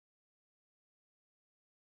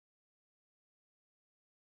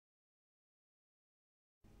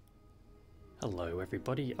Hello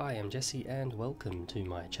everybody, I am Jesse and welcome to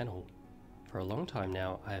my channel. For a long time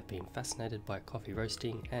now I have been fascinated by coffee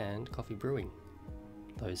roasting and coffee brewing.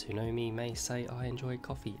 Those who know me may say I enjoy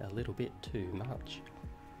coffee a little bit too much.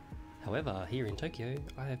 However, here in Tokyo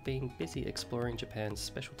I have been busy exploring Japan's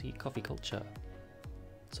specialty coffee culture.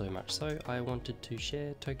 So much so I wanted to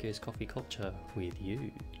share Tokyo's coffee culture with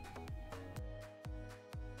you.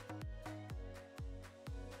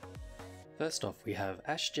 First off, we have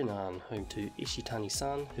Ash Jinan, home to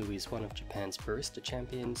Ishitani-san, who is one of Japan's barista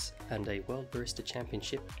champions and a World Barista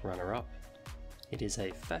Championship runner-up. It is a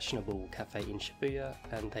fashionable cafe in Shibuya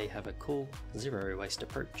and they have a cool, zero-waste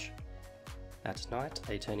approach. At night,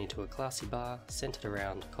 they turn into a classy bar centered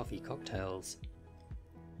around coffee cocktails.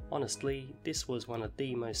 Honestly, this was one of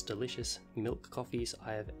the most delicious milk coffees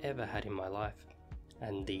I have ever had in my life,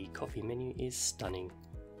 and the coffee menu is stunning.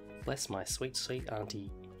 Bless my sweet auntie.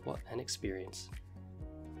 What an experience.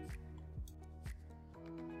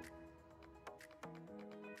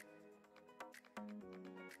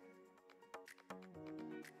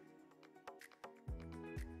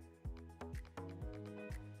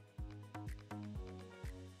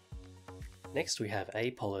 Next we have A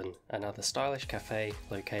Pollen, another stylish cafe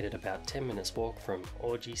located about 10 minutes walk from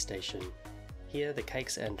Oji Station. Here the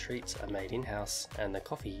cakes and treats are made in-house and the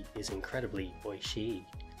coffee is incredibly oishii.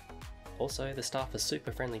 Also, the staff are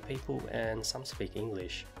super friendly people and some speak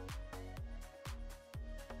English.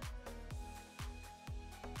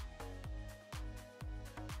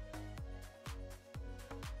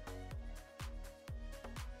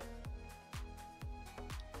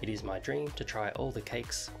 It is my dream to try all the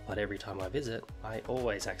cakes, but every time I visit, I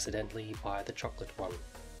always accidentally buy the chocolate one.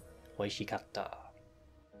 Oishikatta.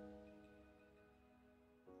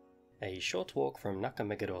 A short walk from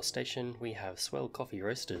Nakameguro Station, we have Swell Coffee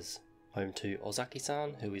Roasters, home to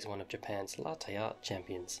Ozaki-san, who is one of Japan's latte art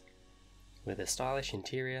champions. With a stylish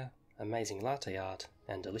interior, amazing latte art,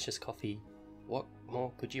 and delicious coffee, what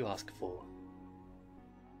more could you ask for?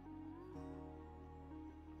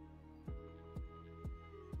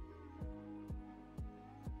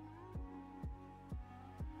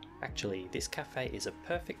 Actually, this cafe is a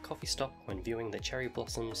perfect coffee stop when viewing the cherry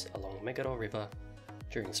blossoms along Meguro River,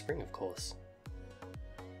 during spring of course.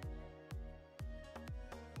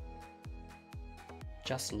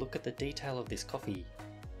 Just look at the detail of this coffee.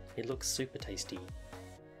 It looks super tasty.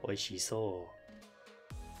 Oishisou.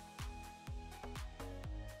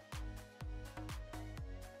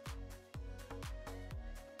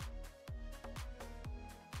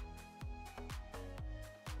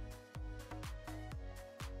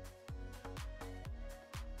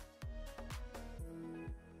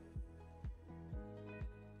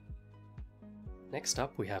 Next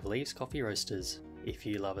up we have Leaves Coffee Roasters. If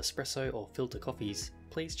you love espresso or filter coffees,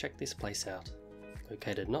 please check this place out.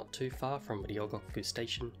 Located not too far from Ryogoku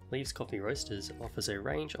Station, Leaves Coffee Roasters offers a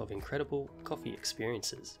range of incredible coffee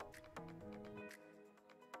experiences.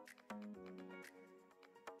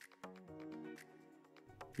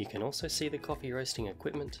 You can also see the coffee roasting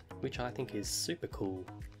equipment, which I think is super cool.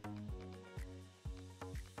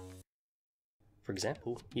 For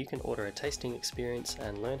example, you can order a tasting experience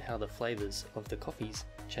and learn how the flavours of the coffees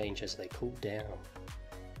change as they cool down.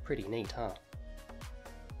 Pretty neat, huh?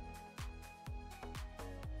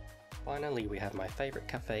 Finally, we have my favourite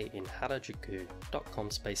cafe in Harajuku,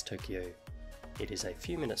 .com/Space Tokyo. It is a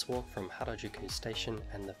few minutes walk from Harajuku Station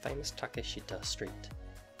and the famous Takeshita Street.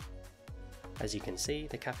 As you can see,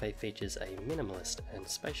 the cafe features a minimalist and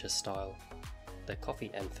spacious style. The coffee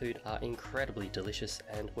and food are incredibly delicious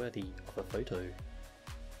and worthy of a photo.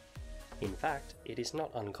 In fact, it is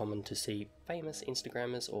not uncommon to see famous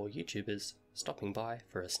Instagrammers or YouTubers stopping by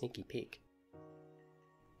for a sneaky pic.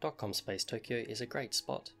 .com/Space Tokyo is a great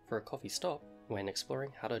spot for a coffee stop when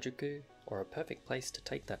exploring Harajuku, or a perfect place to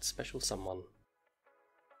take that special someone.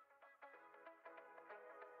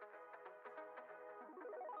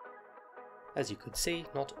 As you could see,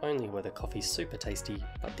 not only were the coffees super tasty,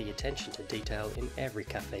 but the attention to detail in every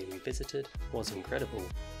cafe we visited was incredible.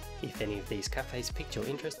 If any of these cafes piqued your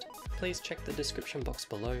interest, please check the description box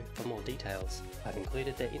below for more details. I've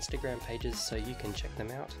included their Instagram pages so you can check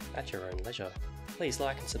them out at your own leisure. Please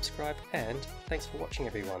like and subscribe, and thanks for watching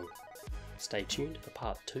everyone. Stay tuned for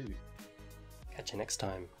part 2. Catch you next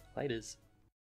time. Laters.